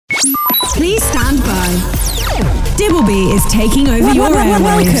Please stand by. Dibbleby is taking over your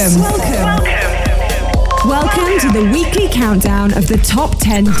airwaves. Welcome to the weekly countdown of the top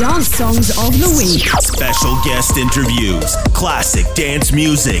 10 dance songs of the week. Special guest interviews, classic dance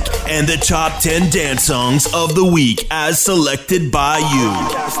music, and the top 10 dance songs of the week as selected by you.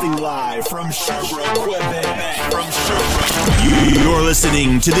 Broadcasting live from Sherbrooke, Quebec. You're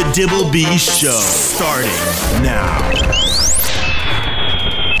listening to the Dibbleby Show, starting now.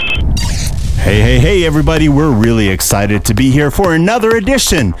 Hey, everybody. We're really excited to be here for another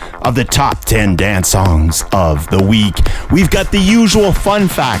edition of the top 10 dance songs of the week. We've got the usual fun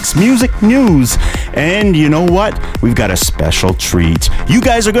facts, music news, and you know what? We've got a special treat. You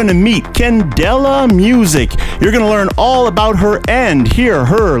guys are going to meet Kendella Music. You're going to learn all about her and hear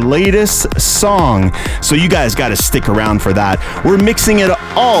her latest song. So you guys got to stick around for that. We're mixing it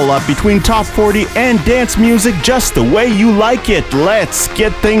all up between top 40 and dance music just the way you like it. Let's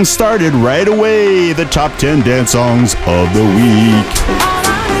get things started right away. The top 10 dance songs of the week. All I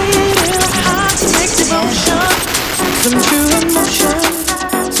need is hot, mixed emotion, some true emotion,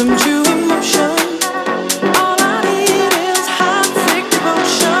 some true emotion. All I need is hot, mixed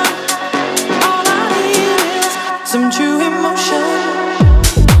emotion. All I need is some true emotion.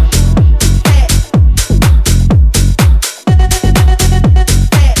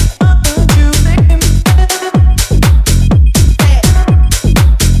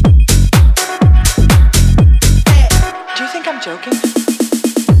 Joking?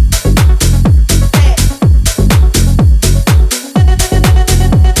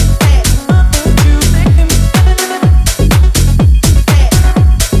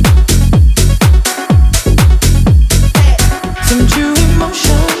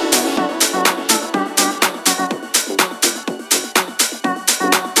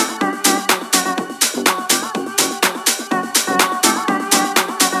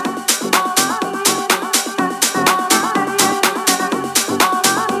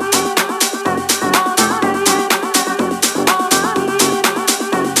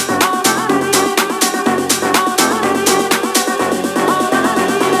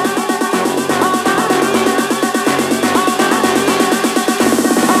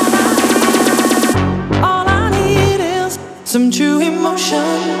 Some true emotion.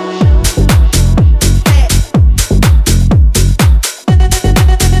 Some true emotion.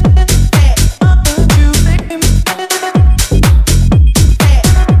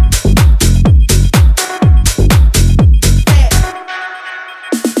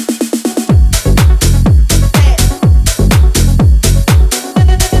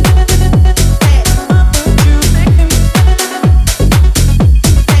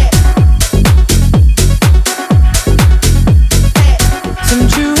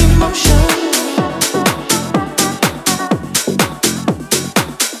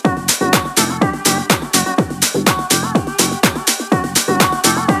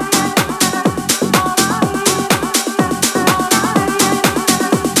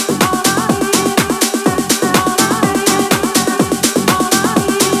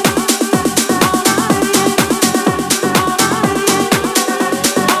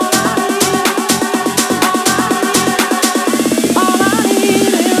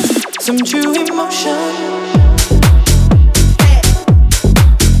 Some true emotion.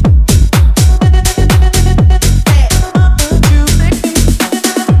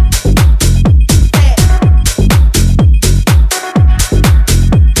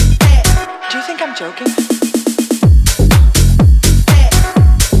 Do you think I'm joking?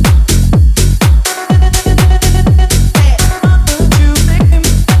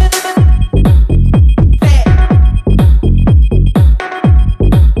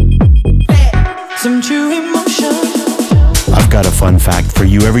 Got a fun fact for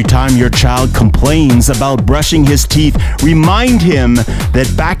you. Every time your child complains about brushing his teeth, remind him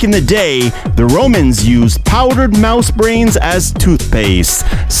that back in the day, the Romans used powdered mouse brains as toothpaste.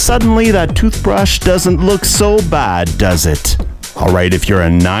 Suddenly, that toothbrush doesn't look so bad, does it? Alright, if you're a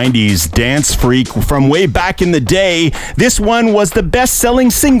 90s dance freak from way back in the day, this one was the best-selling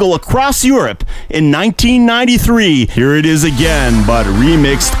single across Europe in 1993. Here it is again, but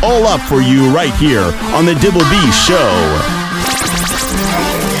remixed all up for you right here on the Dibbleby Show.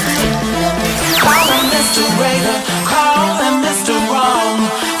 Call him Mr. Raider, call him Mr. Wrong,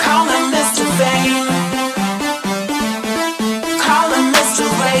 call him Mr. Vain. Call him Mr.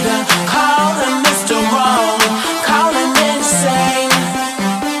 Raider, call him Mr. Wrong, call him insane.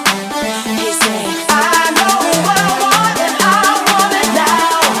 He say, I know what I want and I want it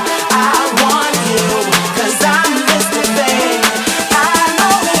now. I want you, 'cause I'm Mr. Vain. I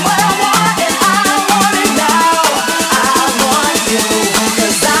know what I want and I want it now. I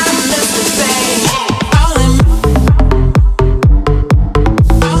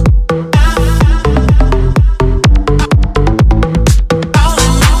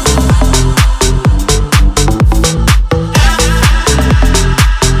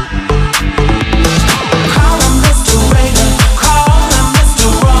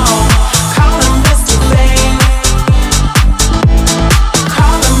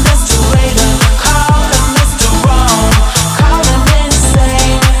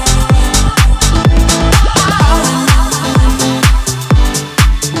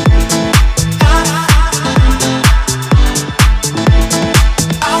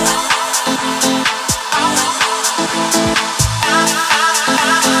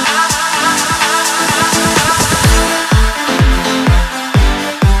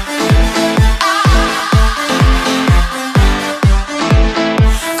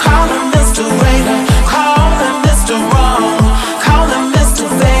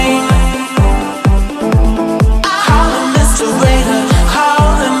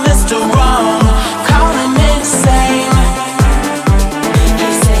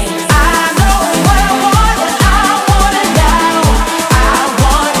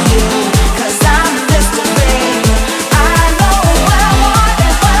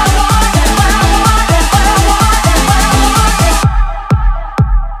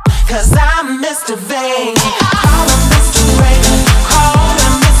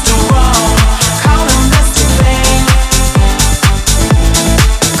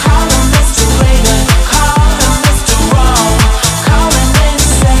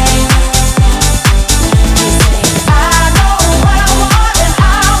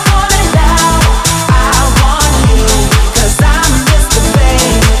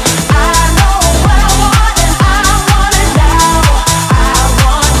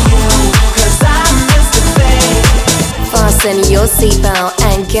seatbelt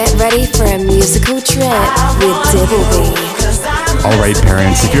and get ready for a musical trip with Dibbleby. Alright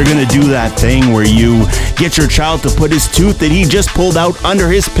parents, if you're gonna do that thing where you get your child to put his tooth that he just pulled out under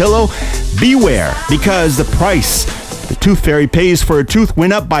his pillow, beware, because the price the Tooth Fairy pays for a tooth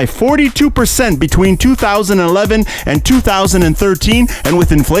went up by 42% between 2011 and 2013, and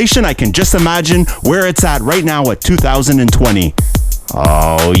with inflation I can just imagine where it's at right now at 2020.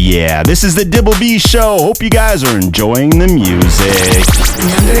 Oh yeah, this is the Dibbleby Show. Hope you guys are enjoying the music.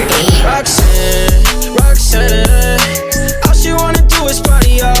 Number 8. Roxanne, all she wanna do is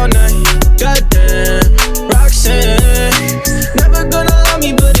party all night. Goddamn, Roxanne, never gonna love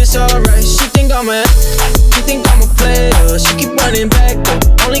me, but it's alright. She think I'm a player. She keep running back though,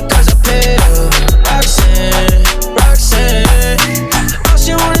 only cause I pay her. Roxanne, all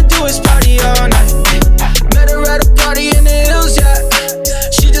she wanna do is party all night. Met her at a party in the hills, yeah.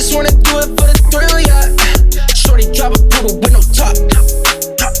 She just wanna do it for the thrill, yeah. Shorty drop a poodle with no top.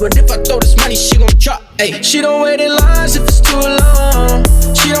 But if I throw this money, she gon' drop. Ay, she don't wait in lines if it's too long.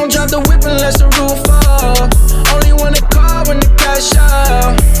 She don't drop the whip unless the roof fall. Only wanna call when the cash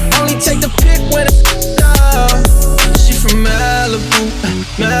out. Only take the pic when it's down. She from Malibu.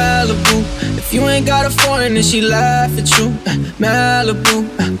 If you ain't got a foreign, then she laugh at you. Malibu.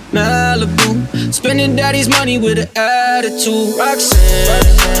 Spending daddy's money with an attitude. Roxanne,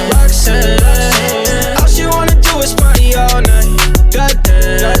 all she wanna do is party all night.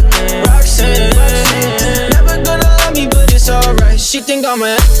 Goddamn, Roxanne, never gonna love me, but it's alright. She think I'm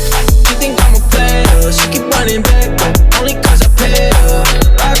a player. She keep running back, only cause I pay her.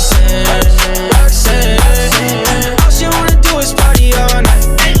 Roxanne, all she wanna do is party all night.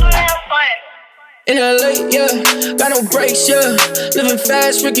 In LA, yeah, got no brakes, yeah. Living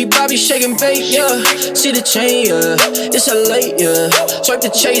fast, Ricky Bobby shaking bait, yeah. See the chain, yeah, it's a late, yeah. Swipe the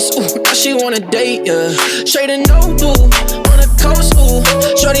chase, ooh, now she wanna date, yeah. Straight and no do, on the coast, ooh.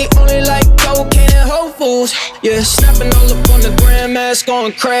 Shorty only like cocaine and Whole Foods, yeah. Snapping all up on the grandmas,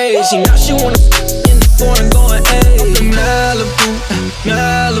 going crazy. Now she wanna in the foreign, going ayy.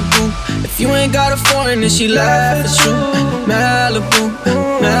 Malibu. If you ain't got a foreign, then she laugh at you. Malibu.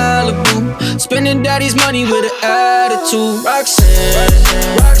 Spending daddy's money with an attitude. Roxanne,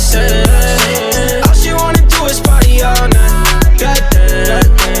 all she wanna do is party all night.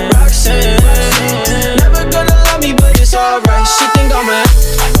 Goddamn, Roxanne, never gonna love me, but it's alright. She think I'm a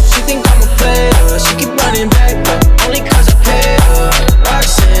player. She keep running back, only cause I pay her.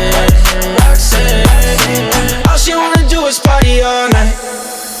 Roxanne, all she wanna do is party all night.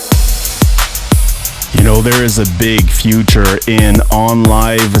 You know, there is a big future in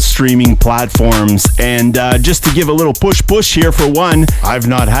on-live streaming platforms, and just to give a little push here for one, I've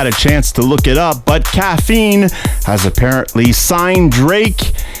not had a chance to look it up, but Caffeine has apparently signed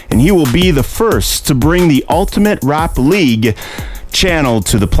Drake, and he will be the first to bring the Ultimate Rap League channel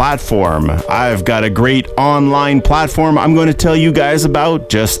to the platform. I've got a great online platform I'm going to tell you guys about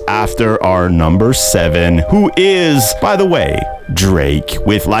just after our number 7, who is, by the way, Drake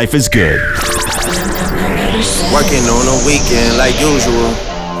with Life is Good. Working on a weekend like usual.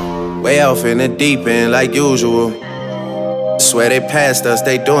 Way off in the deep end like usual. Swear they passed us,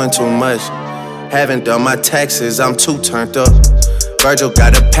 they doing too much. Haven't done my taxes, I'm too turned up. Virgil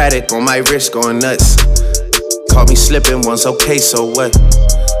got a paddock on my wrist going nuts. Caught me slipping once, okay, so what?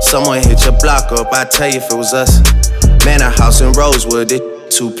 Someone hit your block up, I tell you if it was us. Man, a house in Rosewood, it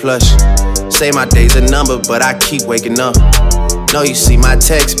too plush. Say my day's a number, but I keep waking up. Know you see my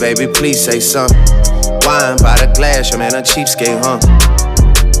text, baby, please say something. Wine by the glass, your man a cheapskate, huh?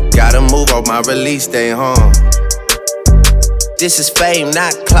 Gotta move off my release day, huh? This is fame,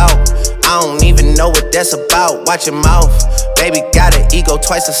 not clout. I don't even know what that's about. Watch your mouth. Baby got an ego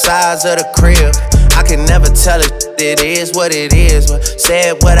twice the size of the crib. I can never tell it is what it is. But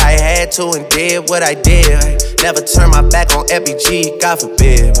said what I had to and did what I did. Never turn my back on FBG, God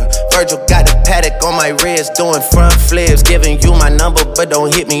forbid. But Virgil got the paddock on my wrist, doing front flips. Giving you my number, but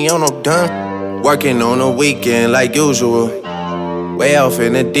don't hit me on no done. Working on a weekend like usual. Way off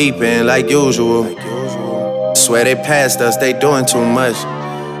in the deep end like usual. Swear they passed us, they doing too much.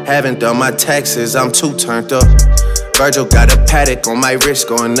 Haven't done my taxes, I'm too turned up. Virgil got a paddock on my wrist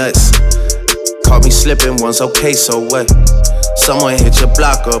going nuts. Caught me slipping once, okay, so what? Someone hit your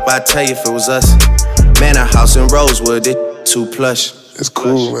block up, I tell you if it was us. Man, a house in Rosewood, it too plush. It's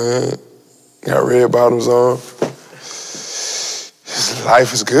cool, man. Got red bottoms on.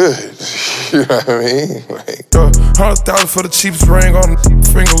 Life is good. You know what I mean? Like, 100,000 for the cheapest ring on the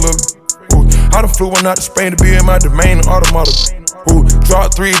finger, look. Ooh, I done flew one out to Spain to be in my domain, automata. Ooh,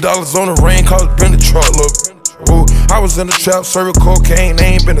 dropped $3 on the ring, cause it been the truck, look. Ooh, I was in the trap, serving cocaine,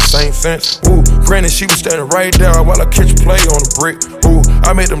 they ain't been the same since. Ooh, granted, she was standing right there while I catch play on the brick. Ooh,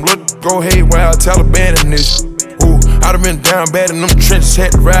 I made them look, go haywire, Taliban in this. Ooh, I done been down bad in them trenches,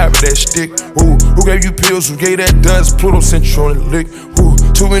 had to ride with that stick. Ooh, who gave you pills, who gave that dust? Pluto sent you on the lick. Ooh,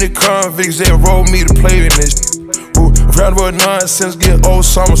 too many convicts, they enrolled me to play in this. Ooh, I'm proud of nonsense, get old,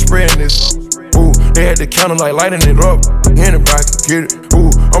 so I'm spreading this. Ooh, they had the counter like lighting it up. Anybody can get it.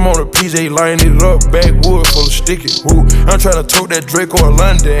 Ooh, I'm on a PJ lighting it up. Backwood full of sticky. Ooh, I'm trying to tote that Draco or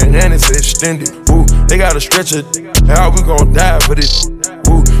London and it's extended. Ooh, they gotta stretch it. How we gon' die for this?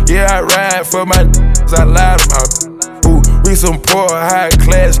 Ooh, yeah, I ride for my I lied to my. Ooh, we some poor high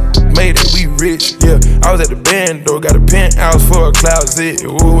class, made it, we rich. Yeah, I was at the band though, got a penthouse for a closet.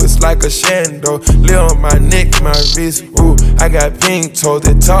 Ooh, it's like a shando, live on my neck, my wrist. Ooh, I got pink toes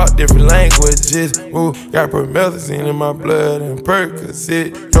that talk different languages. Ooh, got promethazine in my blood and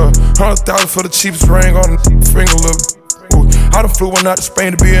Percocet. 100,000 for the cheapest ring on the finger, look. Ooh, I done flew one out to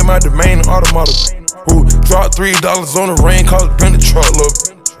Spain to be in my domain, automata. Ooh, dropped $3 on the ring, cause it been the truck, look.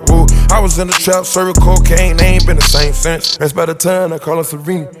 Ooh, I was in the trap, serving cocaine, they ain't been the same since. That's by the time I call her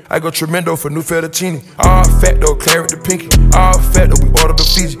Serena. I go tremendo for new fettuccine. All fat though, claret the pinky. All fat though, we order the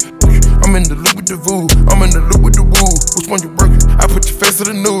Fiji. I'm in the loop with the voo, I'm in the loop with the woo. Which one you working? I put your face to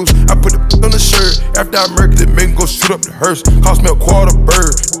the news, I put the on the shirt. After I murked it, make go shoot up the hearse. Cost me a quarter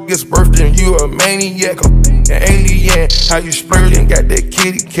bird. Gets birthday and you a maniac, an alien. How you splurging? Got that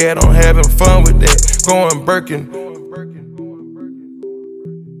kitty cat, I'm having fun with that. Going Birkin.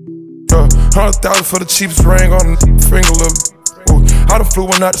 100,000 for the cheapest ring on the finger, look. Ooh, I done flew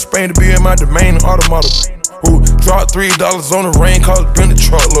one out to Spain to be in my domain, automata. Ooh, dropped $3 on the ring, cause it been the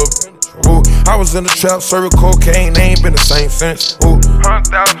truck, look. Ooh, I was in the trap, serving cocaine, they ain't been the same since. Ooh,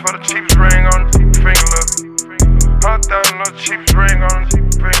 100,000 for the cheapest ring on the finger, look. 100,000 for the cheapest ring on the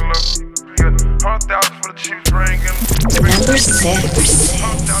finger, look. Yeah, 100,000 for the cheapest ring on the finger. Number 6.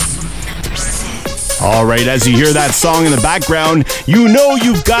 All right, as you hear that song in the background, you know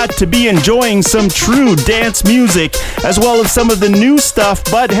you've got to be enjoying some true dance music, as well as some of the new stuff.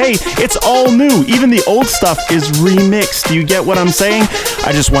 But hey, it's all new. Even the old stuff is remixed. Do you get what I'm saying?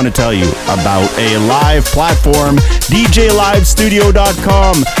 I just want to tell you about a live platform,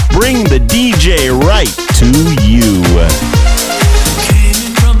 DJLivestudio.com. Bring the DJ right to you.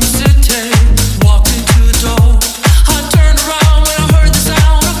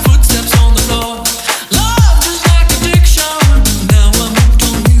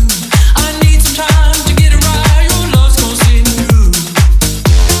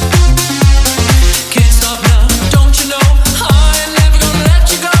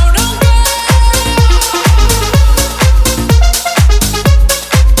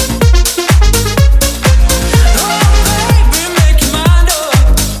 Oh, baby.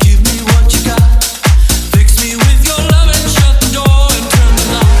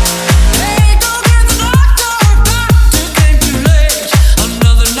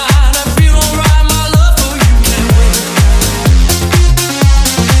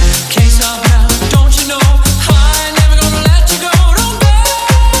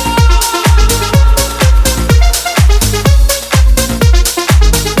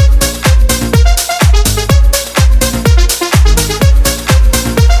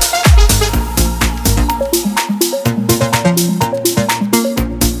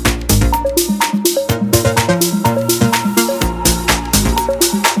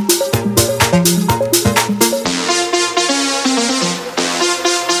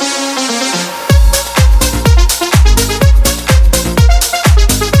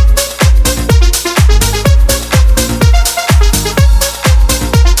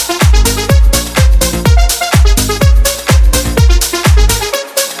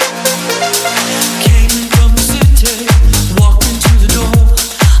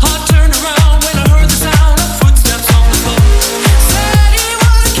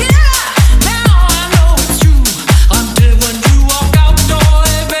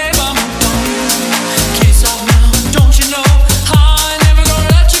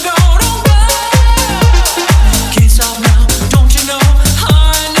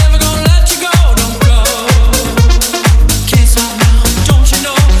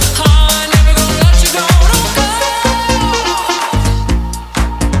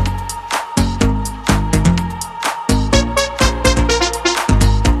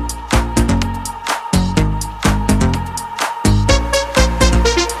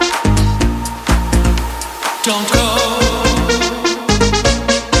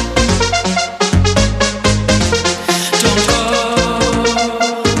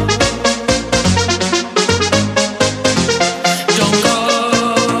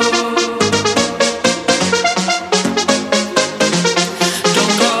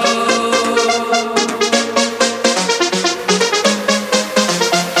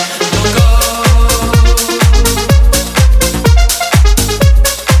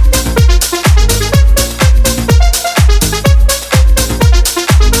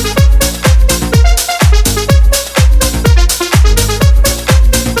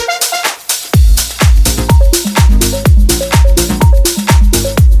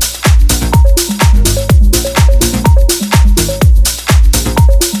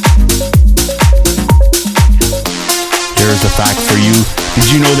 Did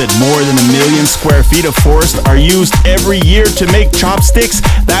you know that more than 1 million square feet of forest are used every year to make chopsticks?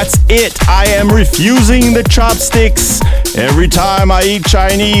 That's it. I am refusing the chopsticks every time I eat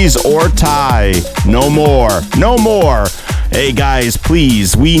Chinese or Thai. No more. No more. Hey guys,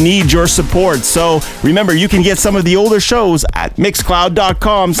 please, we need your support. So remember, you can get some of the older shows at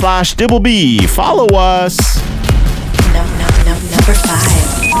mixcloud.com/Dibbleby. Follow us. Number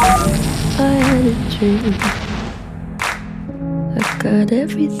 5. I had a dream. I got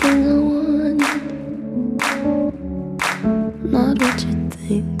everything I want. Not what you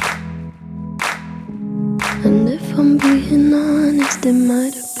think. And if I'm being honest, it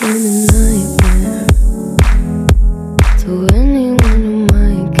might have been a nightmare to anyone who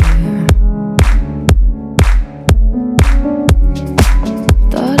might care.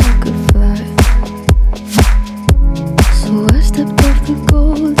 Thought I could fly, so I stepped off the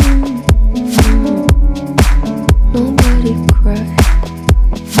golden. Nobody cried,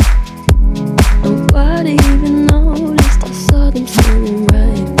 nobody even noticed. I saw them standing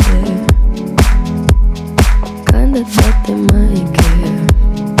right there. Kinda thought they might care.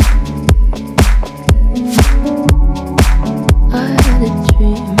 I had a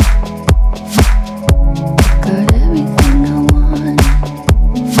dream, got everything I want,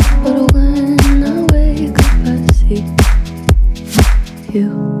 but when I wake up I see you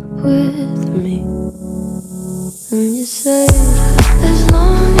with me. And you say, as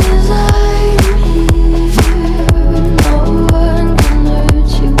long as I'm here, no one can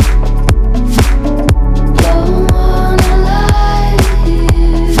hurt you. Don't wanna lie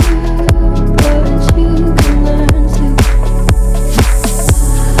here, but you can learn to.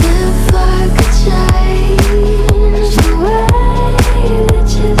 If I could change the way that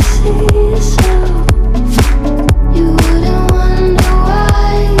you see yourself, you wouldn't wonder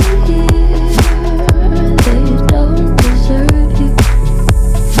why they don't deserve you.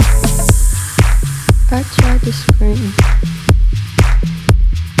 I tried to scream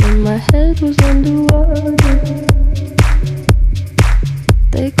when my head was underwater.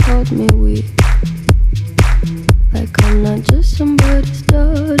 They called me weak, like I'm not just somebody's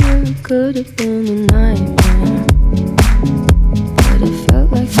daughter. Could have been a nightmare, but it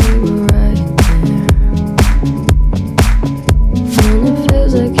felt like they were right there. And it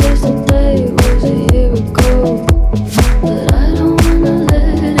feels like yesterday was a year ago, but I don't wanna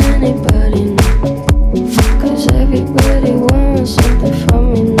let anybody know, 'cause everybody wants something from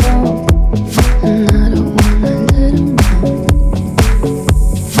me now, and I don't wanna let them know.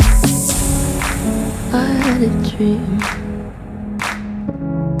 I had a dream,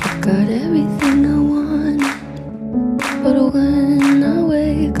 I got everything I wanted, but when I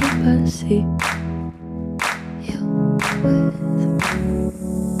wake up I see you with me.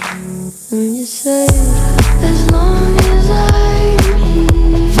 And you say, as long as I'm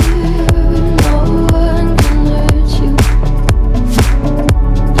here, no one can hurt you.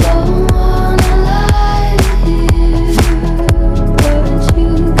 Don't wanna lie here, but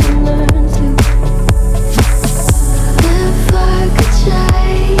you can learn to. If I could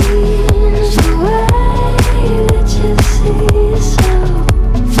change the way that you see yourself,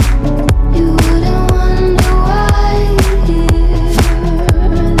 you wouldn't wonder why they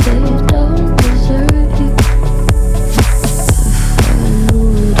don't deserve you. If I knew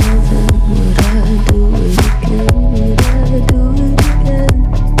it all, then would I do it again? Would I do it again?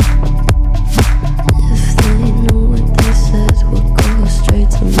 If they knew what they said would go straight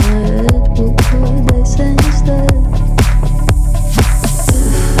to my head, what would they say instead?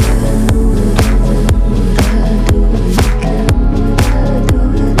 If I knew it all, then would I do it again? Would I do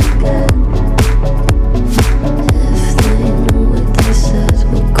it again? If they knew what they said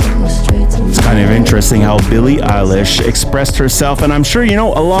would go straight to my It's kind of interesting how Billie Eilish expressed herself, and I'm sure, you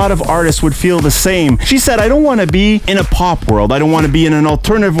know, a lot of artists would feel the same. She said, I don't want to be in a pop world. I don't want to be in an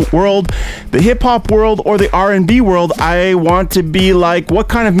alternative world, the hip-hop world, or the R&B world. I want to be like, what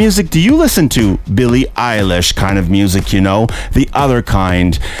kind of music do you listen to? Billie Eilish kind of music, you know, the other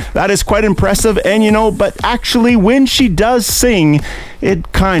kind. That is quite impressive, and you know, but actually when she does sing,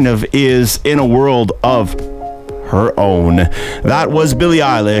 it kind of is in a world of her own. That was Billie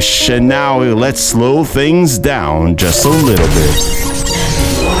Eilish, and now let's slow things down just a little bit.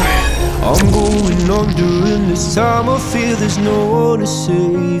 I'm going on during this time. I feel there's no one to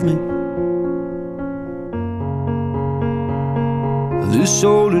save me. This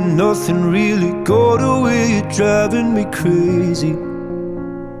all and nothing really got away. You're driving me crazy.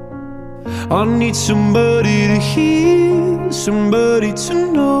 I need somebody to hear, somebody to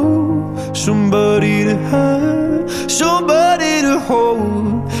know, somebody to have, somebody to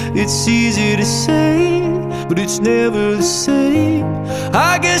hold. It's easy to say, but it's never the same.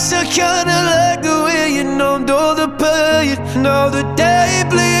 I guess I kinda like the way you numbed all the pain. Now the day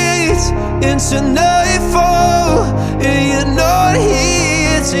bleeds into nightfall, and you're not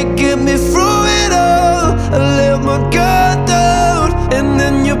here to get me through it all. I let my guard down, and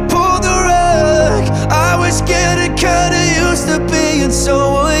then you pulled the rug. I was getting kinda used to being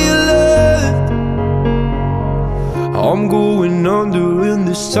someone you loved. I'm going under, and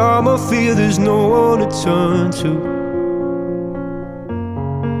this time I feel there's no one to turn to.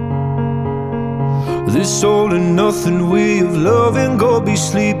 This all and nothing way of loving, go be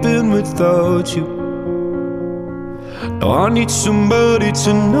sleeping without you. Now I need somebody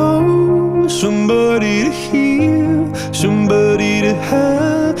to know, somebody to hear, somebody to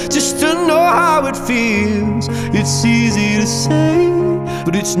have, just to know how it feels. It's easy to say,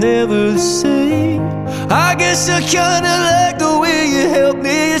 but it's never the same. I guess I kinda like the way you help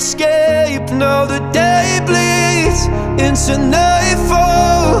me escape. Now the day bleeds into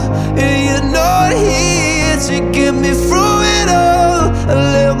nightfall, and you're not here to get me through it all. I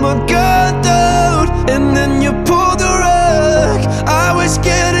let my guard down, and then you pulled the rug. I was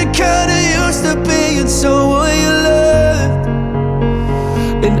getting kinda used to being someone you loved,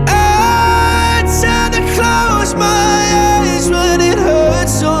 and I tend to close my eyes when it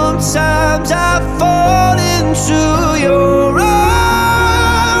hurts. Sometimes I fall into your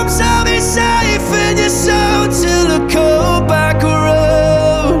arms. I'll be safe in your soul till I come back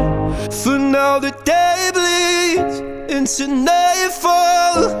around. For now the day bleeds into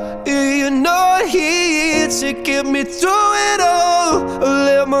nightfall, and you're not here to get me through it all. I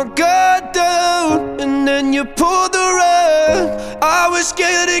let my guard down, and then you pulled the rug. I was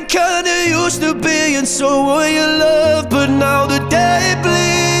getting kinda used to being someone you love, but now the day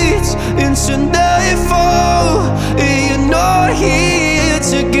bleeds into nightfall, and you're not here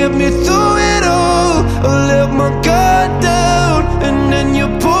to get me through it all. I let my guard down, and then you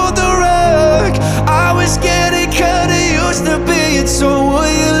pulled the rug. I was getting kinda used to being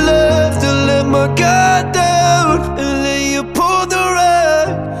someone you loved. To let my guard down, and then you pulled the rug.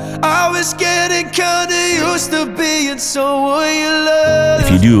 I was getting kinda used to being someone you loved. If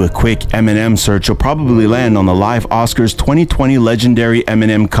you do a quick Eminem search, you'll probably land on the Live Oscars 2020 legendary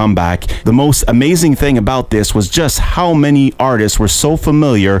Eminem comeback. The most amazing thing about this was just how many artists were so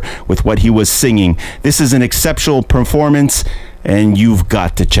familiar with what he was singing. This is an exceptional performance, and you've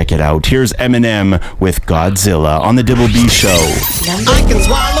got to check it out. Here's Eminem with Godzilla on the Dibble B Show. I can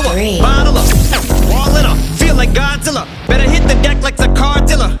swallow a bottle up, wall it up, feel like Godzilla. Better hit the deck like the car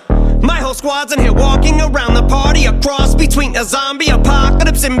dealer. My whole squad's in here walking around the party, a cross between a zombie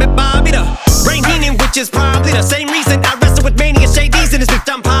apocalypse and Bobby the Brain Heenan, which is probably the same reason I wrestle with mania shades in this bitch.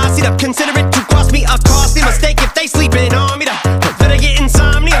 I'm posse up. Consider it to cost me a costly mistake if they sleeping on me. Better get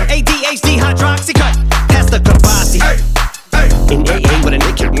insomnia, ADHD, hydroxycut, pass the Kavasi. In AA with a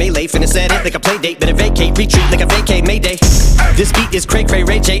naked melee, finna set it like a play date. Better vacate, retreat like a vacay Mayday. This beat is Craig Ray,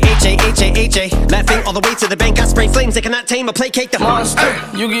 Ray J, H-A-H-A-H-A. Laughing all the way to the bank, I spray flames, they cannot tame or placate the monster.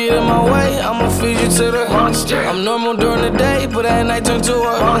 You get in my way, I'ma feed you to the monster. I'm normal during the day, but at night turn to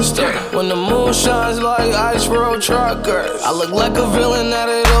a monster. When the moon shines like ice road truckers, I look like a villain out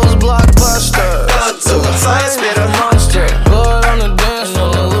of those blockbusters. Godzilla, fire spitter, monster. Blood on the dance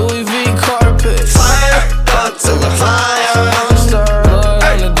floor, the Louis V carpet. Fire, Godzilla, fire.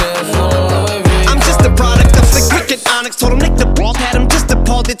 Told him Nick the ball, had him just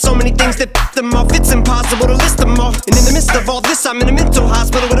appalled. Did so many things that pissed them off, it's impossible to list them all. And in the midst of all this, I'm in a mental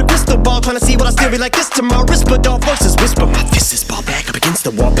hospital with a crystal ball, trying to see what I still be like this tomorrow. Whisper, voices whisper, my fist is ball back up against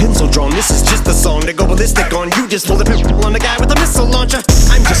the wall, pencil drawn. This is just a song to go ballistic on. You just pulled a pimple on the guy with a missile launcher.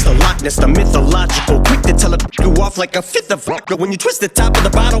 I'm just a Loch Ness, the mythological, quick to tell you off like a fifth of vodka. When you twist the top of the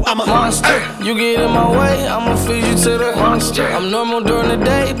bottle, I'm a monster. You get in my way, I'ma feed you to the monster. I'm normal during the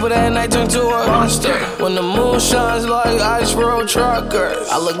day, but at night turn to a monster. When the moon shines like ice road truckers,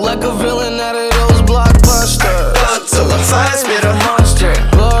 I look like a villain out of those blockbusters. Godzilla, fire spitter, monster.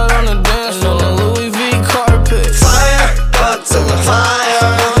 Blood on the dance floor, the Louis V carpet. Fire, Godzilla,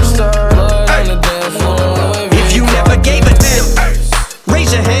 fire. Monster. Blood on the dance floor, Louis V. If you never gave a damn,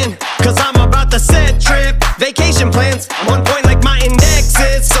 raise your hand, cause I'm about to set trip. Vacation plans, on point like my index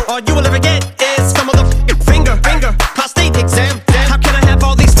is. So all you will ever get is some motherfucking finger, prostate exam. How can I have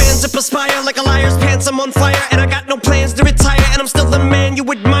all these fans that perspire like a liar's pants? I'm on fire and I got no plans to retire, and I'm still the man you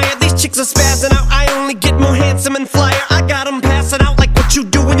admire. These chicks are spazzing out, I only get more handsome and flyer. I got them passing out like what you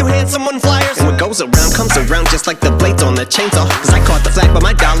do when you hand someone flyers. And what goes around comes around just like the blades on the chainsaw. Cause I caught the flag, but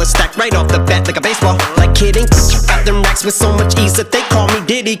my dollar's stacked right off the bat like a baseball. Like kidding? Got them racks with so much ease that they call me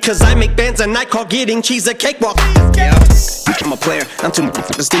Diddy. Cause I make bands and I call getting cheese a cakewalk. Yeah, I'm a player, I'm too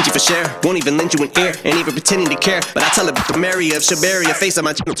stingy for share. Won't even lend you an ear, ain't even pretending to care. But I tell it the Mary of Shabaria, face of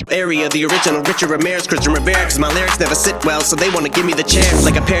my area. The original Richard Ramirez, Christian Rivera. Cause my lyrics never sit well, so they wanna give me the chair.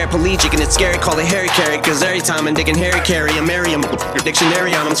 Like a paraplegic and it's scary, call it Harry Carry. Cause every time I'm digging Harry Carry, I'm Merriam,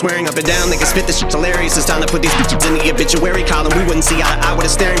 dictionary on, I'm swearing up and down. They can spit this shit's hilarious. It's time to put these bitches in the obituary column. We wouldn't see eye to eye with a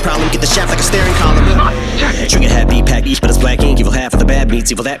staring problem. Get the shaft like a staring column. Trigger happy pack each, but it's black ink. Evil half of the bad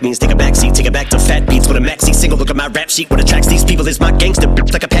meats. Evil that means take a backseat, take it back to fat beats with a maxi single. Look at my rap sheet. What attracts these people is my gangster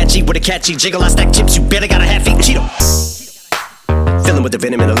like Apache with a catchy jiggle. I stack chips. You better got a half-eaten Cheeto. Filling with the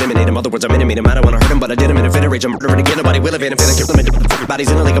venom and eliminate him. Other words, I'm intimate him. I don't wanna hurt him, but I did him in a fit of rage. I'm murdering again. Nobody will evade him. Feeling kill him. Everybody's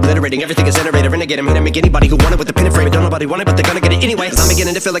in a league obliterating. Everything is generated. Renegade him. Hit him. Make anybody who want it with the pin and frame it. Don't nobody want it, but they're gonna get it anyway. Cause I'm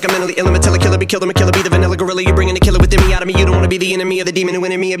beginning to feel like I'm mentally ill. I'm a killer. Be killed. I'm a killer. Be the vanilla gorilla. You're bringing the killer within me out of me. You don't wanna be the enemy of the demon who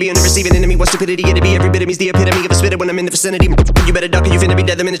in me. Or be in the receiving enemy. What stupidity it'd be. Every bit of me's the epitome of a spitter when I'm in the vicinity. You better duck or you finna be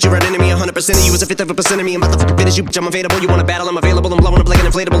dead the minute you run into me. 100% of you is a fifth of a percent of me. I'm about to finish you, bitch. I'm available. You wanna battle? I'm available. I'm blowing up like an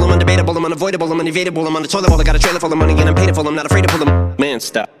inflatable. I'm undebatable. I'm unavoidable. I'm unevadable. I'm on the toilet bowl. I got a trailer full of money and I'm paid for. I'm not afraid to pull them. Man,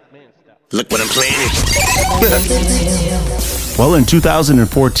 stop. Look what I'm playing. Well, in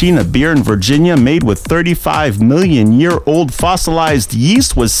 2014, a beer in Virginia made with 35 million year old fossilized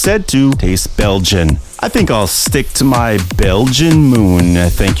yeast was said to taste Belgian. I think I'll stick to my Belgian moon.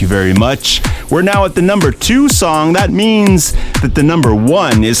 Thank you very much. We're now at the number 2 song. That means that the number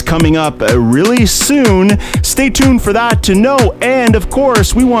 1 is coming up really soon. Stay tuned for that to know. And of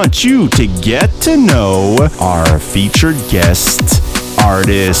course, we want you to get to know our featured guest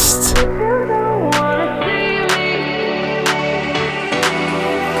artist.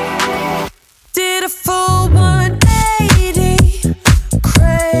 Did a full 180,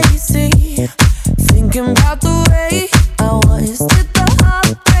 crazy, thinking about the way I was. Did the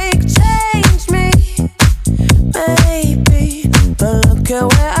heartbreak change me? Maybe, but look at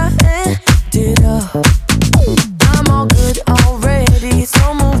where I ended up. I'm all good already,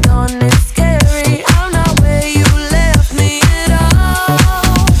 so moved on. It's scary. I'm not where you left me at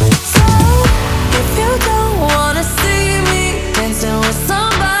all. So if you don't wanna see me dancing with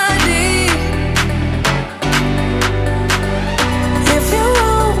somebody, if you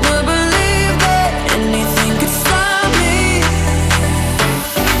wanna believe that anything could stop me,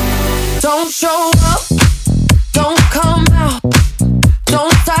 don't show up, don't come out,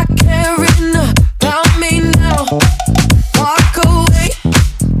 don't start caring about me now. Walk away,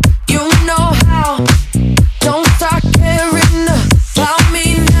 you know how. Don't start caring about me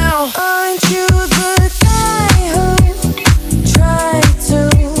now. Aren't you the guy who tried to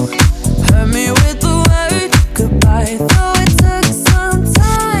hurt me with the word goodbye? Though it took some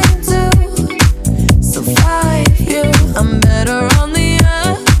time to survive you, I'm better on the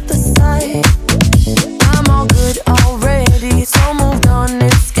other side. I'm all good already, so moved on.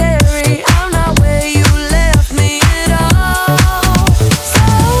 It's scary. I'm not where you left me at all. So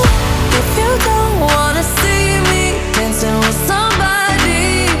if you don't wanna see me dancing with somebody,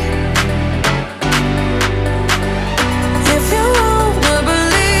 if you wanna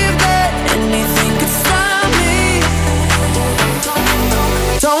believe that anything could stop me,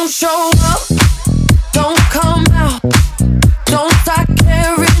 don't show up, don't come out, don't start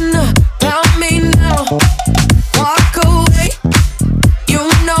caring about me now. Walk away, you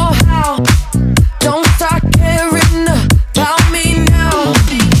know how. Don't start caring about me now.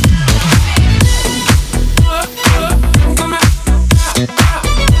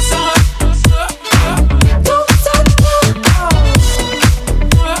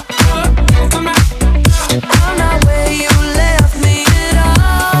 I'm not where you left me at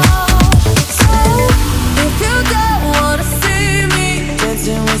all. So if you don't wanna see me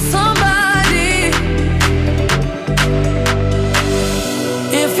dancing with somebody,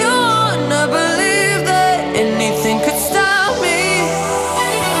 if you wanna believe that anything could stop me,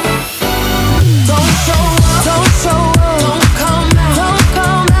 don't show up, don't show up, don't come out, don't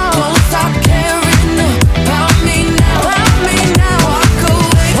come out, don't stop caring about me now,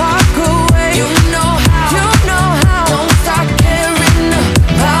 walk away, you know how, don't stop caring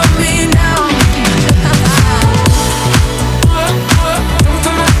about me now.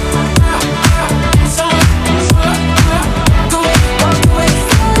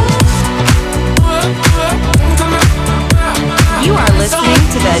 You are listening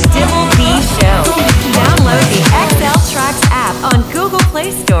to the Dibble B Show. Download the XL Tracks app on Google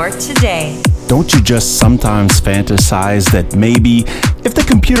Play Store today. Don't you just sometimes fantasize that maybe if the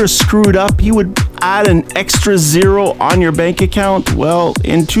computer screwed up, you would, add an extra zero on your bank account? Well,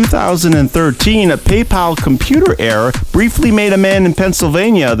 in 2013, a PayPal computer error briefly made a man in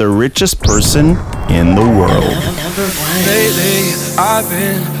Pennsylvania the richest person in the world. Lately,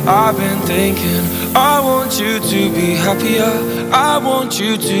 I've been thinking, I want you to be happier. I want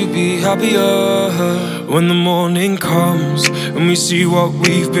you to be happier. When the morning comes and we see what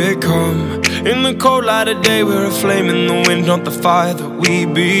we've become. In the cold light of day, we're a flame in the wind, not the fire that we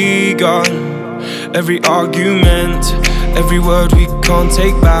begun. Every argument, every word we can't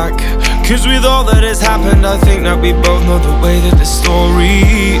take back. Cause with all that has happened, I think that we both know the way that the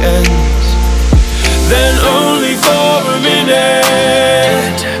story ends. Then only for a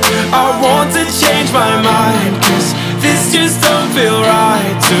minute I want to change my mind, cause this just don't feel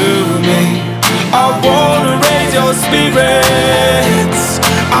right to me. I wanna raise your spirits,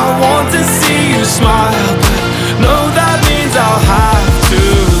 I want to see you smile, but no, that means I'll have to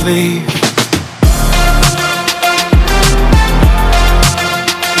leave.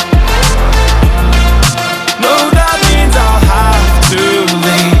 No, that means I'll have to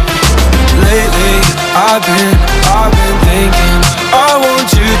leave. Lately, I've been thinking, I want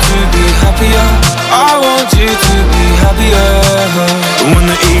you to be happier. I want you to be happier. When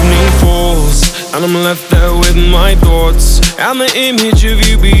the evening falls and I'm left there with my thoughts, and the image of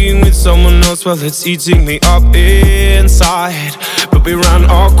you being with someone else, well, it's eating me up inside. But we ran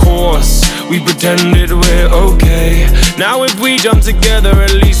our course, we pretended we're okay. Now if we jump together,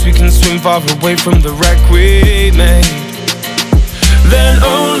 at least we can swim far away from the wreck we made. Then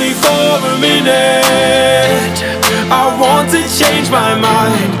only for a minute I want to change my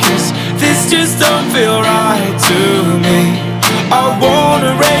mind, cause this just don't feel right to me. I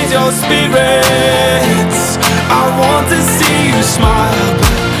wanna raise your spirits, I want to see you smile,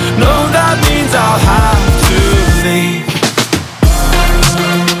 but no, that means I'll have to leave.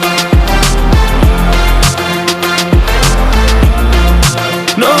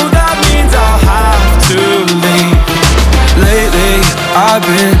 No, that means I'll have to leave. Lately, I've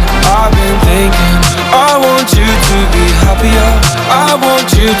been thinking, I want you to be happier. I want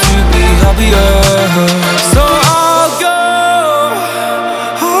you to be happier. So I'll go,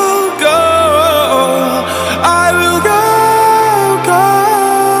 I will go.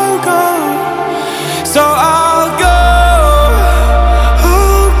 So I'll go,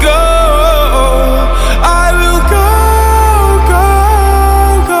 I will go.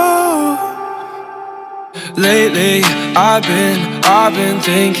 Lately, I've been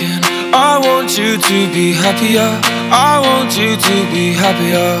thinking, I want you to be happier. I want you to be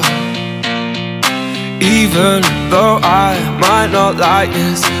happier. Even though I might not like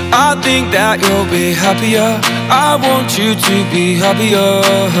this, I think that you'll be happier. I want you to be happier.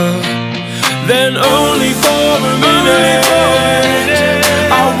 Then only for a minute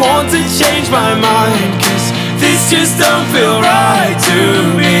I want to change my mind, cause this just don't feel right to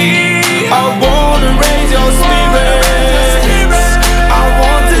me. I wanna raise your spirits, I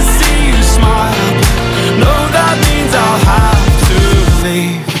want to see you smile. No, that means I'll have to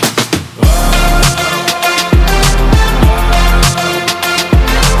leave.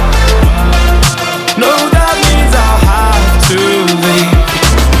 No, that means I'll have to leave.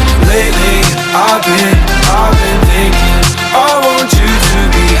 Lately, I've been thinking, I want you to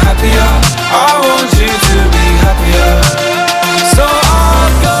be happier. I want you to be happier. So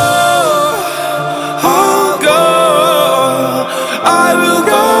I'll go, I will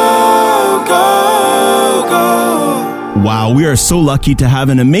go. Wow, we are so lucky to have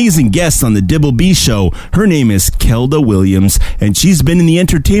an amazing guest on the Dibble B Show. Her name is Kelda Williams, and she's been in the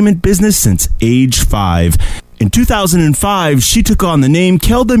entertainment business since age 5. In 2005, she took on the name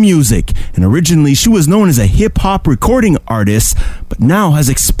Kelda Music, and originally she was known as a hip-hop recording artist, but now has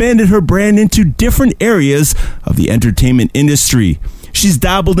expanded her brand into different areas of the entertainment industry. She's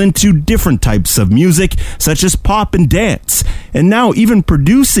dabbled into different types of music, such as pop and dance, and now even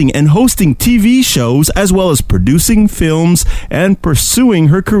producing and hosting TV shows, as well as producing films and pursuing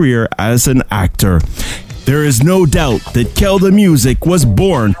her career as an actor. There is no doubt that Kelda Music was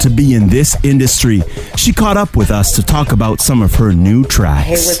born to be in this industry. She caught up with us to talk about some of her new tracks.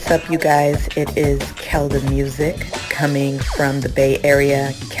 Hey, what's up, you guys? It is Kelda Music coming from the Bay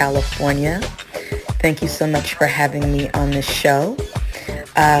Area, California. Thank you so much for having me on this show.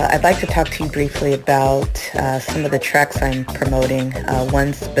 I'd like to talk to you briefly about some of the tracks I'm promoting.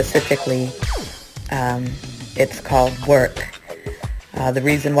 One specifically, it's called Work. The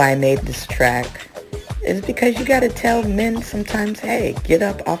reason why I made this track is because you gotta tell men sometimes, hey, get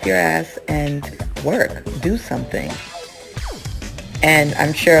up off your ass and work, do something. And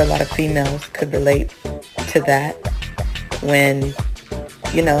I'm sure a lot of females could relate to that when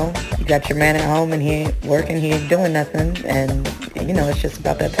you know, you got your man at home and he ain't working, he ain't doing nothing, and, you know, it's just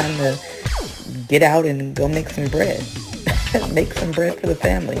about that time to get out and go make some bread. Make some bread for the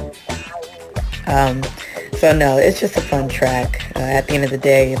family. So no, it's just a fun track. At the end of the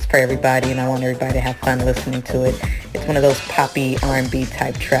day, it's for everybody, and I want everybody to have fun listening to it. It's one of those poppy R&B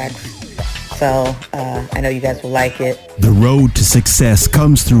type tracks. So I know you guys will like it. The road to success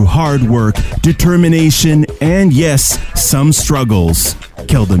comes through hard work, determination, and yes, some struggles.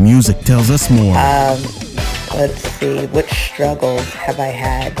 Kelda Music tells us more. Let's see, which struggles have I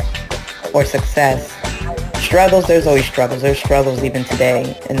had? Or success? Struggles, there's always struggles. There's struggles even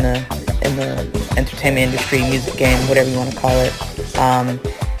today in the entertainment industry, music game, whatever you want to call it.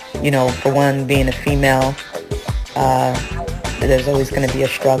 You know, for one, being a female, there's always going to be a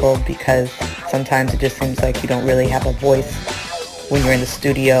struggle because sometimes it just seems like you don't really have a voice when you're in the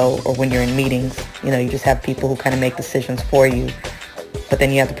studio or when you're in meetings. You know, you just have people who kind of make decisions for you. But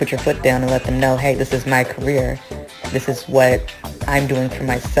then you have to put your foot down and let them know, hey, this is my career. This is what I'm doing for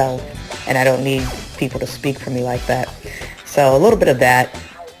myself, and I don't need people to speak for me like that. So a little bit of that.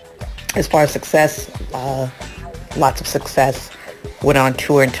 As far as success, lots of success. Went on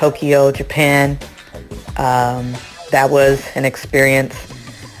tour in Tokyo, Japan. That was an experience.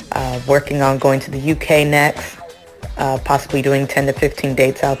 Working on going to the UK next, possibly doing 10 to 15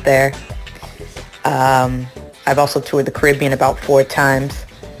 dates out there. I've also toured the Caribbean about 4 times.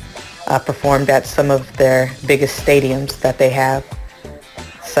 Performed at some of their biggest stadiums that they have.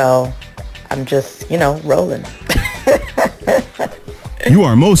 So I'm just, you know, rolling. You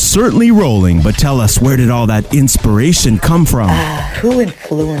are most certainly rolling, but tell us, where did all that inspiration come from? Who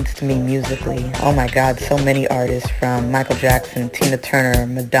influenced me musically? Oh my God, so many artists, from Michael Jackson, Tina Turner,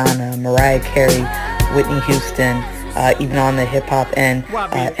 Madonna, Mariah Carey, Whitney Houston, even on the hip-hop end,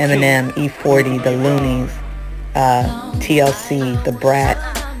 Eminem, E40, The Loonies, TLC, The Brat.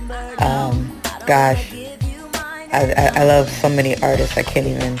 Gosh, I love so many artists, I can't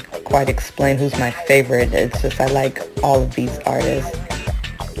even quite explain who's my favorite. It's just I like all of these artists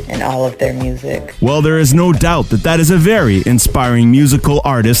and all of their music. Well, there is no doubt that is a very inspiring musical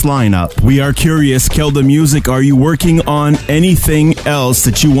artist lineup. We are curious, Kelda Music, are you working on anything else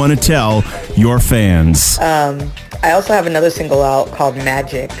that you want to tell your fans? I also have another single out called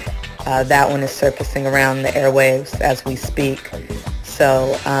Magic. That one is surfacing around the airwaves as we speak. So,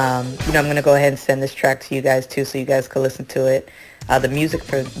 you know, I'm going to go ahead and send this track to you guys too, so you guys can listen to it. The music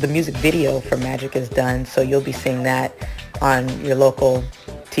video for Magic is done, so you'll be seeing that on your local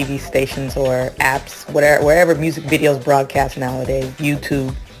TV stations or apps, wherever music videos broadcast nowadays,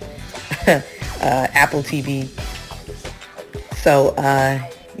 YouTube, Apple TV. So,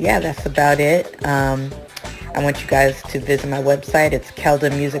 yeah, that's about it. I want you guys to visit my website. It's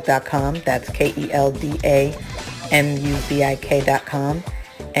keldamusic.com. That's KELDAMUZIK.com.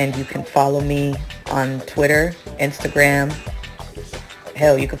 And you can follow me on Twitter, Instagram.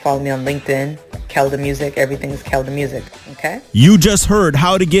 Hell, you can follow me on LinkedIn. Kelda Music. Everything is Kelda Music. Okay? You just heard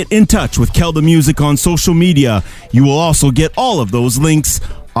how to get in touch with Kelda Music on social media. You will also get all of those links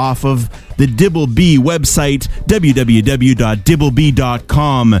off of the Dibblebee website,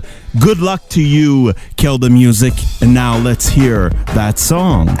 www.dibblebee.com. Good luck to you, Kelda Music. And now let's hear that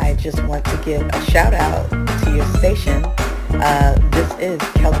song. I just want to give a shout out to your station. This is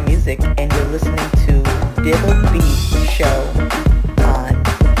Kelda Music, and you're listening to Dibblebee Show on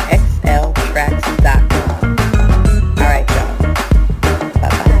xltracks.com. All right, y'all.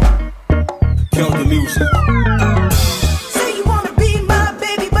 Bye-bye. Kelda Music.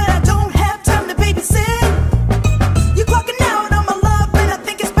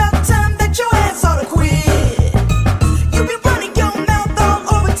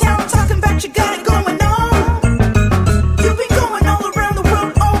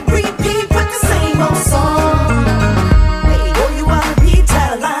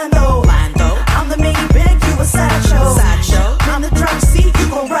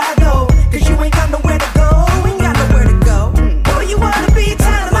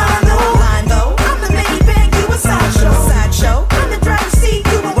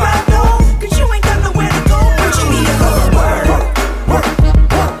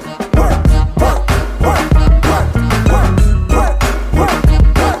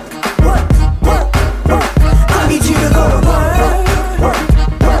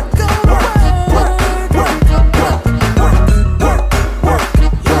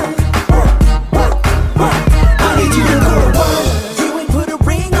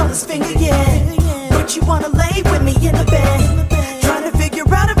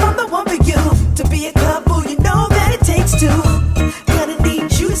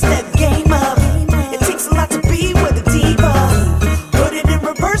 Step game up. It takes a lot to be with a diva. Put it in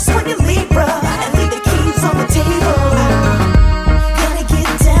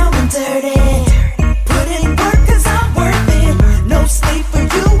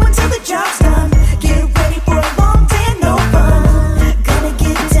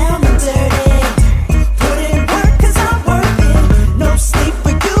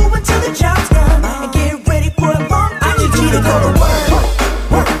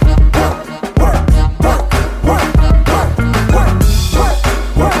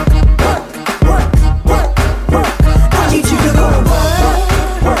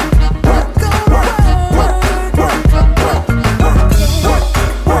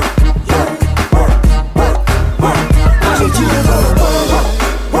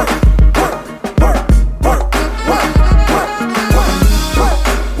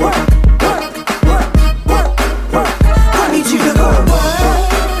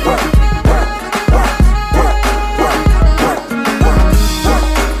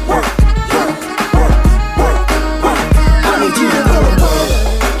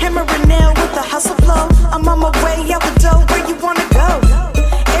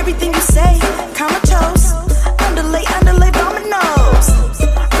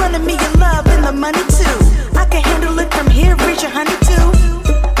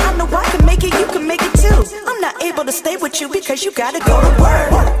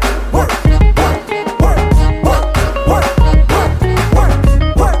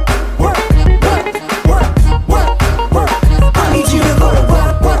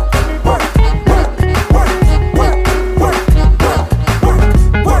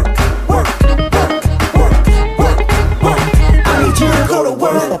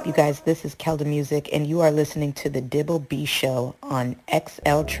This is Kelda Music, and you are listening to the Dibble B Show on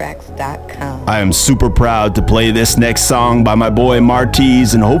XLTracks.com. I am super proud to play this next song by my boy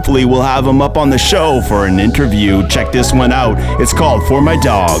Martez, and hopefully we'll have him up on the show for an interview. Check this one out. It's called For My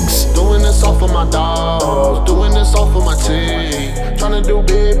Dogs. Doing this all for my dogs, doing this all for my team. Trying to do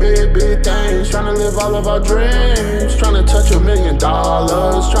big, big, big things, trying to live all of our dreams. Trying to touch $1 million,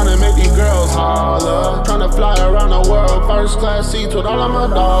 trying to make these girls holler. Trying to fly around the world, first class seats with all of my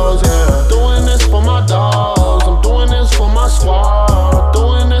dogs, yeah. Doing this for my dogs, I'm doing this for my squad.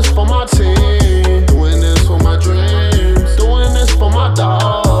 Doing this for my team, doing this for my dreams. Doing this for my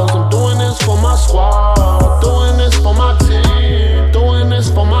dogs, I'm doing this for my squad. Doing this for my team, doing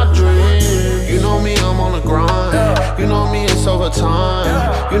this for my dreams. You know me, I'm on the grind. You know me, it's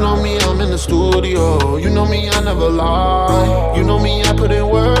overtime. You know me, I'm in the studio. You know me, I never lie. You know me, I put in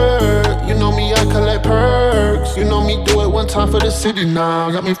work. You know me, I collect perks. You know me, do it one time for the city now.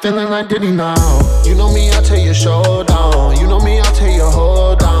 Got me feeling like Diddy now. You know me, I take your show down. You know me, I take your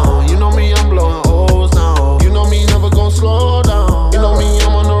hold down. You know me, I'm blowing O's now. You know me, never gon' slow down. You know me,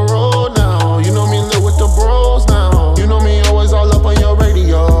 I'm on the road now. You know me, live with the bros now. You know me, always all up on your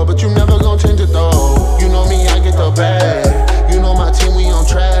radio, but you never gon' change it though. You know me, I get the bag. You know my team, we on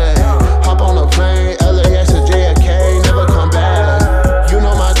track. Hop on a plane, LAX to JFK, never come back. You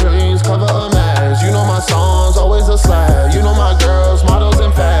know my dreams, cover a mask. You know my songs, always a slab. You know my girls, models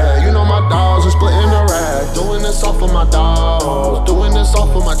and fat. You know my dogs are splitting the rack. Doing this all for my dogs, doing this all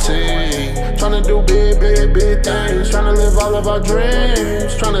for my team. Trying to do big, big, big things. Trying to live all of our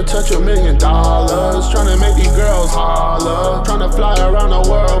dreams. Trying to touch $1 million. Trying to make these girls holler. Trying to fly around the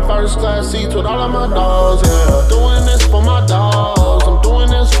world, first class seats with all of my dogs, yeah. Doing this for my dogs, I'm doing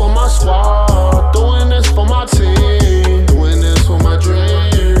this for my squad. Doing this for my team, doing this for my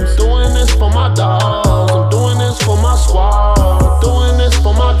dreams. Doing this for my dogs, I'm doing this for my squad. Doing this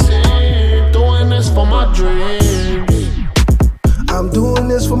for my team, doing this for my dreams. I'm doing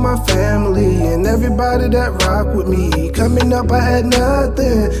this for my family and everybody that rock with me. Coming up, I had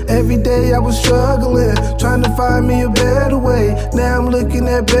nothing. Every day I was struggling, trying to find me a better way. Now I'm looking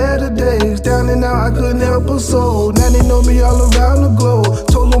at better days. Down and out, I couldn't help a soul. Now they know me all around the globe.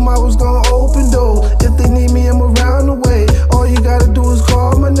 Told them I was gonna open doors. If they need me, I'm around the way. All you gotta do is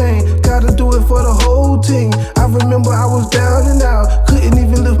call my name. Gotta do it for the whole team. I remember I was down and out, couldn't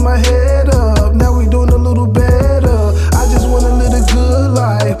even lift my head up. Now we doing a little better. I just wanna live a good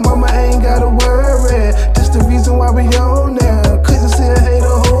life. Mama ain't gotta worry. That's the reason why we on now. Couldn't see a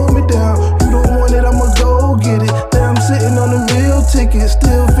hater hold me down. You don't want it, I'ma go get it. Now I'm sitting on a meal ticket,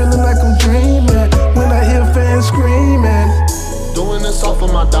 still feeling like I'm dreaming when I hear fans screaming. Doing this all for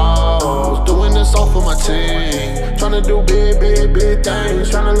my dogs, doing this all for my team. Tryna do big, big, big things.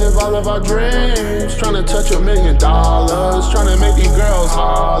 Tryna live all of our dreams. Tryna touch $1 million. Tryna make these girls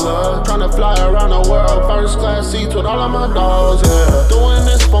holler. Tryna fly around the world, first class seats with all of my dogs, yeah. Doing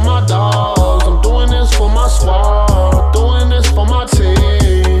this for my dogs, I'm doing this for my squad. Doing this for my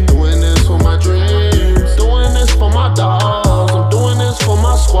team, doing this for my dreams. Doing this for my dogs, I'm doing this for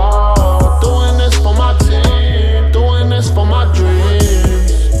my squad. Doing this for my team, doing this for my dreams.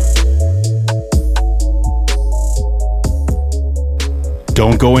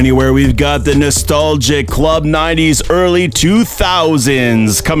 Don't go anywhere. We've got the nostalgic Club 90s, early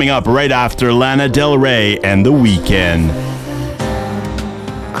 2000s coming up right after Lana Del Rey and The Weeknd.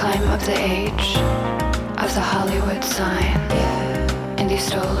 Climb up the age of the Hollywood sign. In these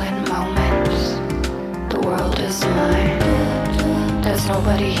stolen moments, the world is mine. There's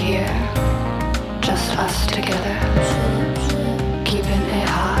nobody here, just us together, keeping it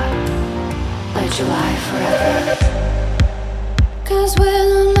hot like July forever. 'Cause we're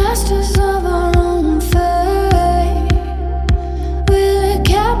the masters of our own fate. We're the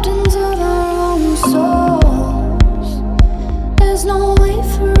captains of our own souls. There's no way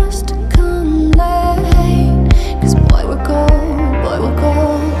for us to come late. 'Cause boy, we're gold,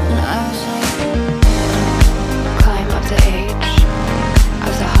 and I was like, climb up the age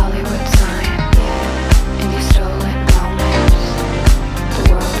of the Hollywood sign. In these stolen moments, the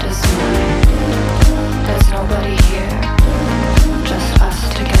world is mine. There's nobody here, just us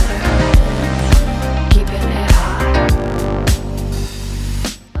together.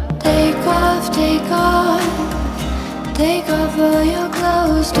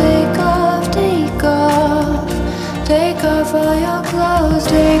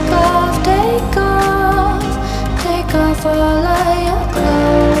 follow your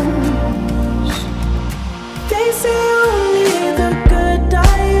clothes. They say only the good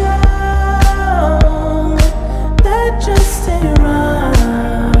die young. That just ain't right.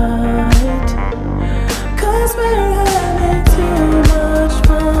 'Cause we're having too much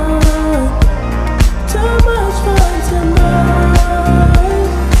fun. Too much fun tonight.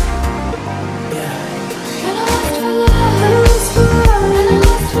 And I lust for love. And I lust for love. And I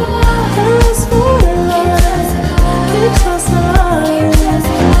lust for love. And I lust for love. Keeps us alive.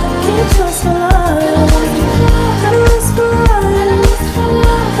 Keeps us alive. And I lust for love. And I lust for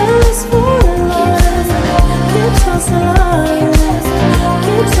love. And I lust for love. Keeps us alive.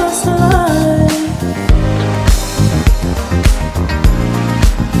 Keeps us alive.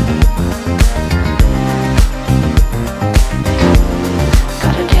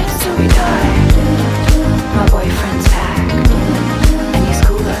 Gotta dance till we die. My boyfriend's back, and he's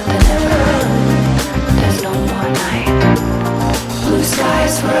cooler than ever. There's no more night. Blue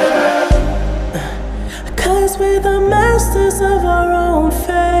skies forever. 'Cause we're the masters of our own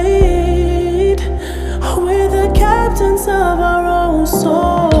fate. We're the captains of our own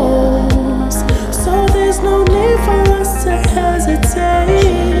souls. So there's no need for us to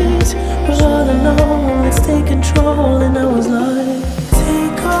hesitate. We're all alone, let's take control. And I was like,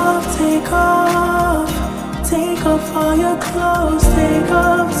 take off, take off. Take off all your clothes. Take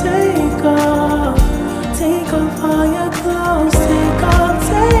off, take off. Take off all your clothes. Take off,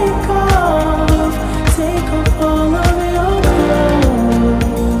 take off. Take off all of your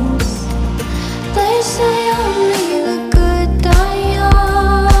clothes. They say only the good die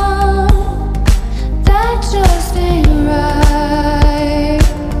young. That just ain't right.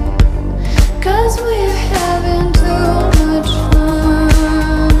 'Cause we're having too much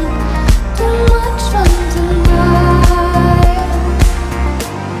fun. Too much fun tonight.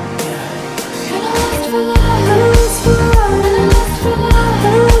 And I lust for love. And I lust for love. And I lust for love. And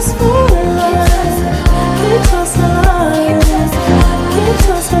I lust for love. Keeps us alive. Keeps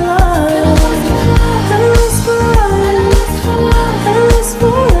us alive. And I lust for love. And I lust for love. And I lust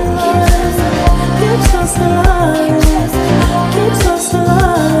for love. Keeps us alive. Keeps us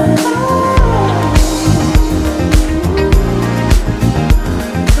alive.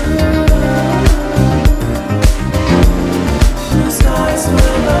 Blue skies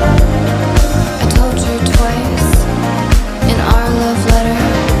forever. I told you twice in our love letter.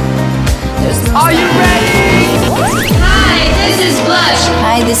 There's no. Are you ready? Hi, this is Blush.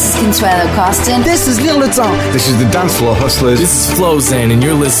 Hi, this is Consuelo Costin. This is Lil Luton. This is the Dance Floor Hustlers. This is Flozan, and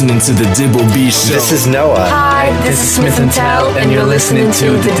you're listening to the Dibble B Show. This is Noah. Hi, this is Smith and Tell, and you're listening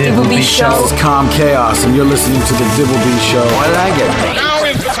to the Dibble B Show. This is Calm Chaos, and you're listening to the Dibble B Show. Why did I get it?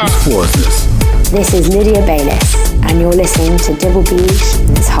 Whose floor is this? This is Lydia Bayliss, and you're listening to Dibble B.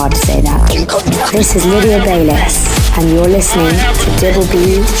 It's hard to say that. This is Lydia Bayliss, and you're listening to Dibble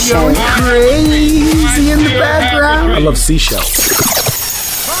B Show. Crazy in the background. I love seashells.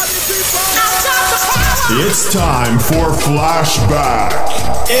 It's time for Flashback.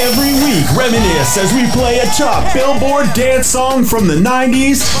 Every week, reminisce as we play a top Billboard dance song from the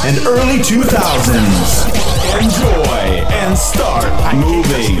 90s and early 2000s. Enjoy and start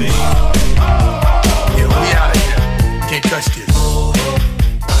moving. Yeah, we out of here. Can't touch this.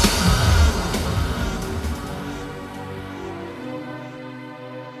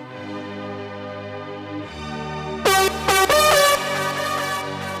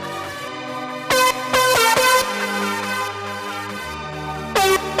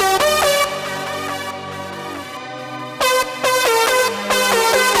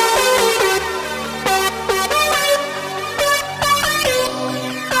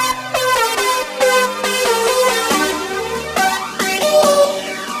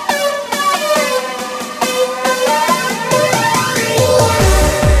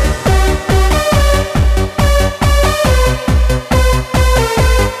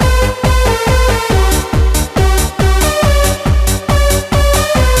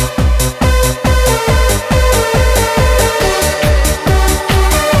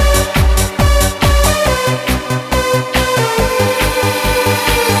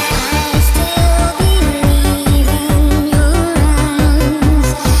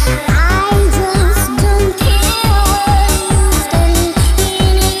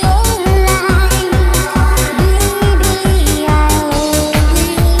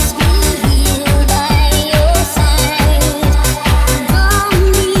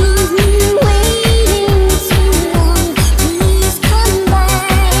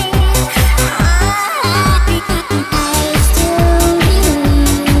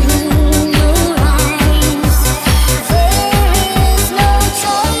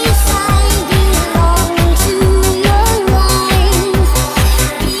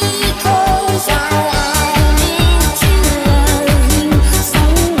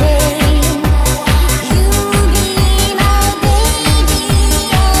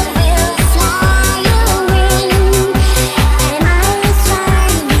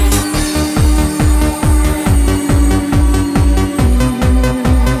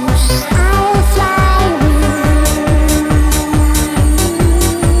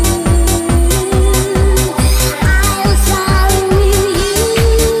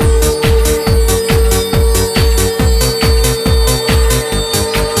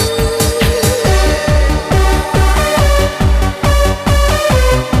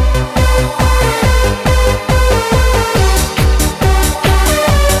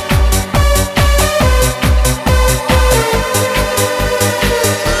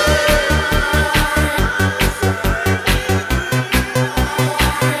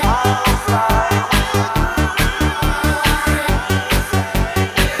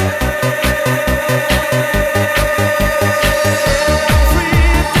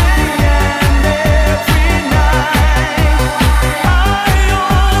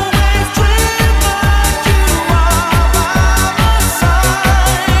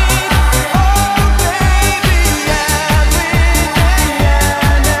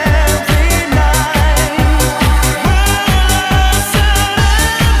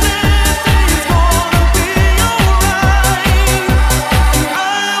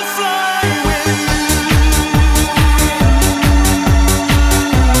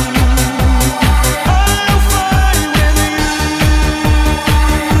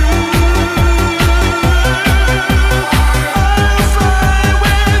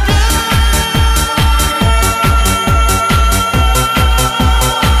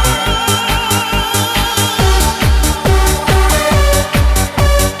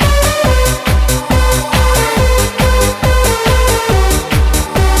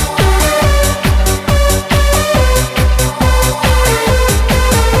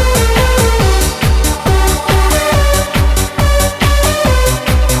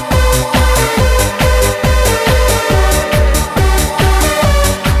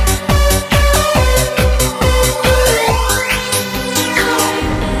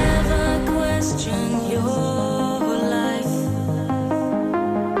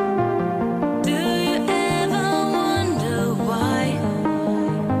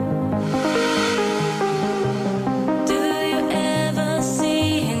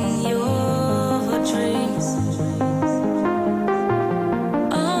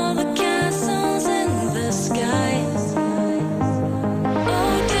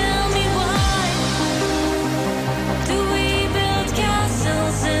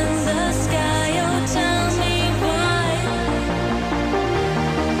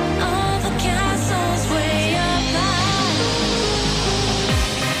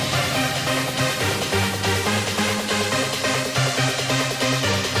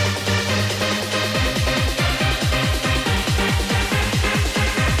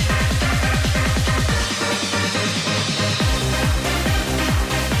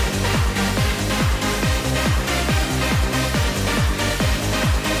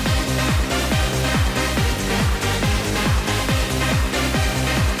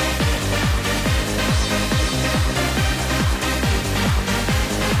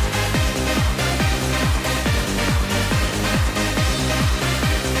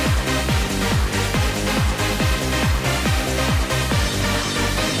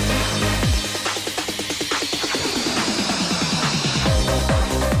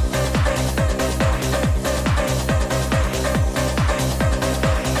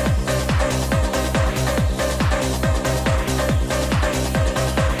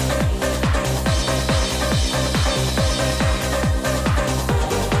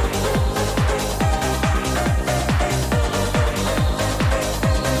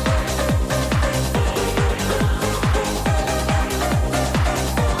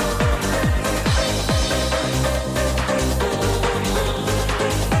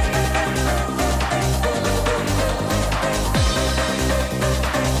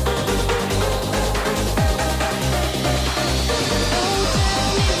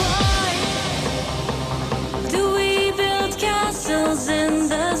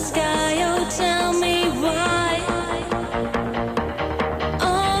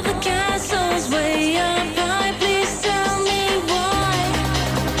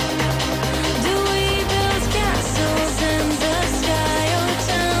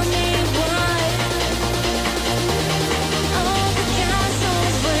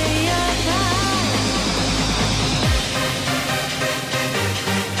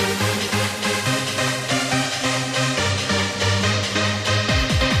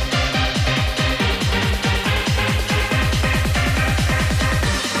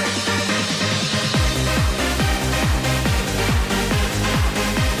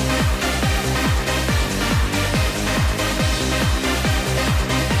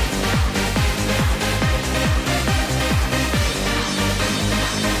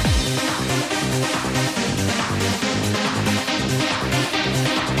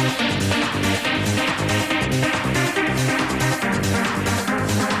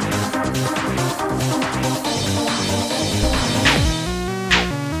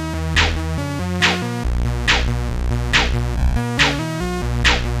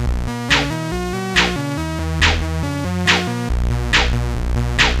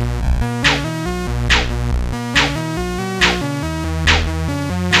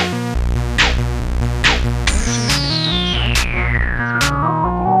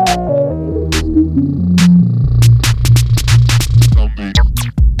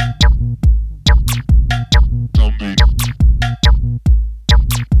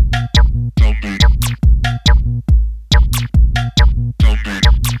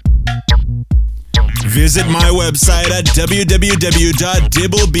 Visit my website at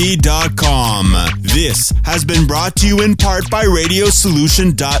www.dibblebee.com. This has been brought to you in part by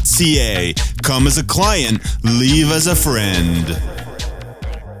Radiosolution.ca. Come as a client, leave as a friend.